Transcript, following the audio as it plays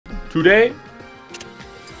Today,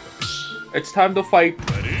 it's time to fight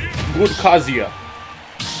good Kazuya.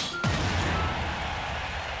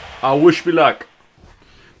 Wish me luck.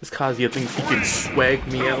 This Kazuya thinks he can swag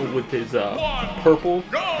me out with his purple.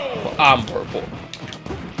 Well, I'm purple.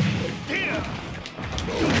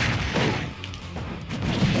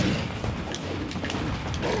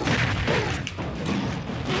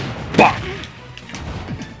 Bah!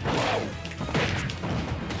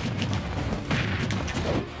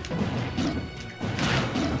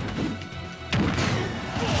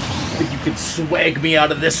 Think you can swag me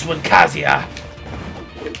out of this one, Kazuya?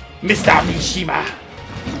 Mr. Mishima.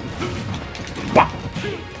 Bah!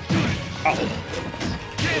 Uh-oh.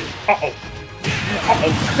 Uh-oh.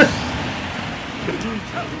 Uh-oh.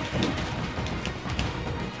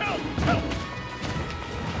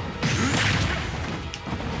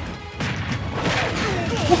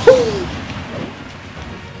 Woohoo!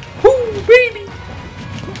 Woo, baby!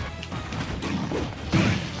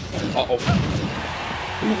 Uh-oh.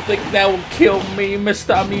 You think that will kill me,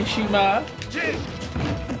 Mr. Mishima?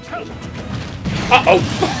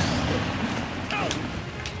 Uh-oh!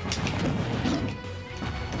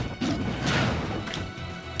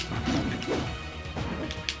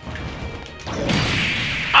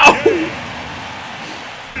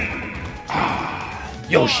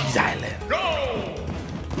 Yoshi's Island.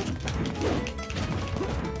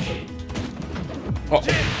 Oh.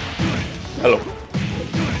 Hello.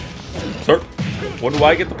 Sir, when do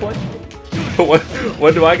I get to play?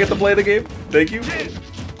 When do I get to play the game? Thank you.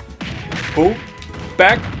 Boom.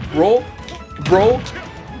 Back. Roll. Roll.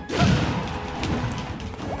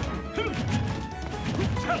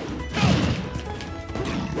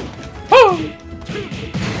 Oh.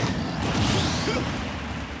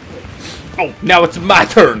 Oh, now it's my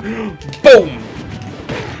turn. Boom.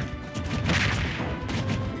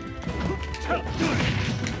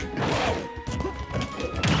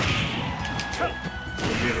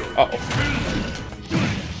 Uh-oh.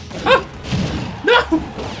 Ah! No!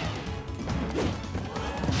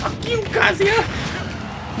 Fuck you, Kazuya!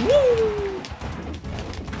 Woo!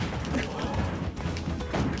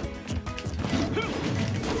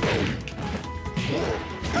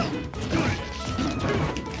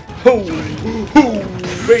 Hoo!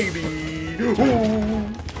 Baby!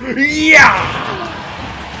 Hoo! Yeah!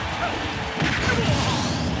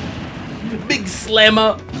 Big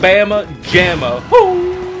slammer, bama, jammer. Hoo!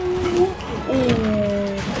 Ooh!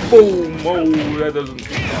 Boom! Oh, that doesn't... I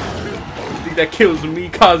think that kills me,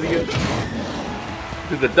 Kazuya.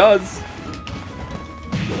 Because it does.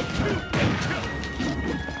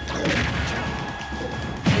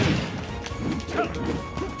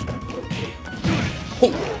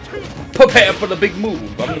 Prepare for the big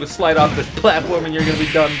move. I'm gonna slide off this platform and you're gonna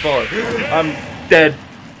be done for. I'm dead.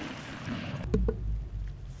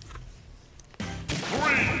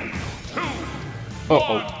 3, 2,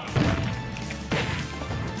 Uh-oh.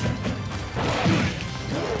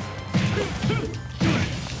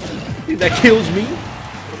 That kills me.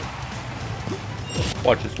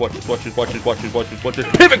 Watch this, watch this, watch this, watch this, watch this, watch this, watch this.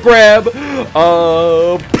 Pivot grab!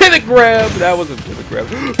 Pivot grab! That wasn't pivot grab.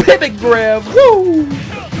 Pivot grab! Woo!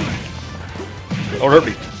 Don't hurt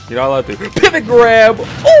me. You're not allowed to. Pivot grab!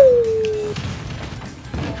 Ooh!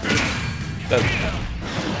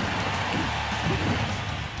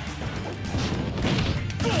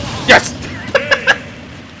 Yes!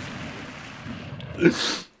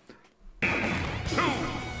 2,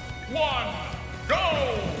 1, go!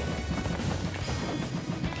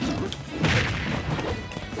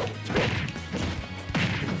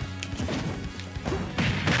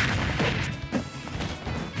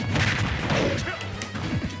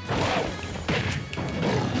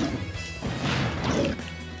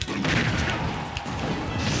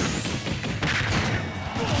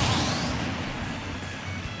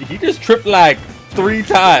 He just tripped like 3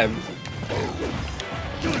 times.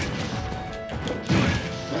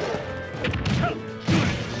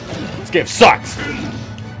 This game sucks.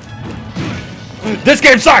 This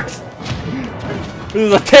game sucks. This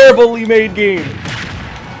is a terribly made game.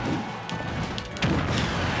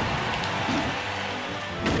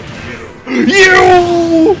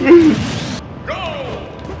 You! Go!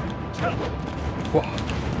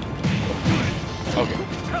 Okay.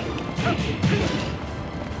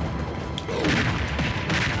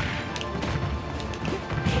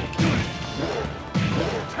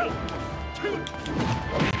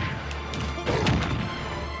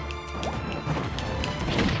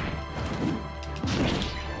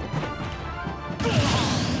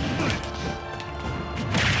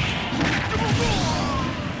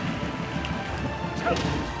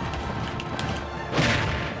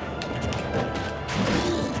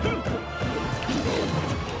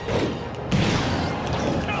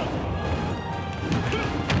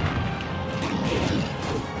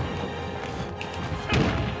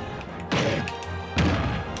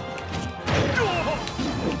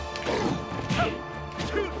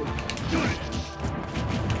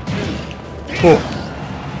 Oh.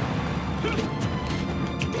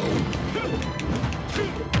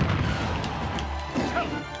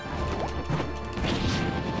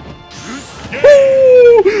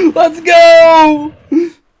 Woo! Let's go!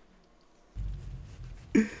 3,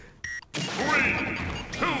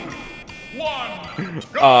 2, 1,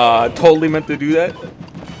 go! Totally meant to do that.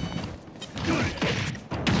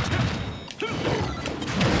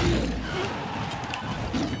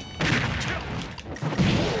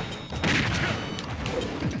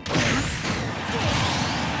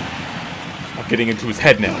 I'm getting into his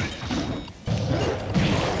head now.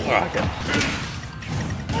 Oh, okay.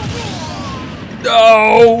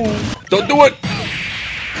 No! Don't do it!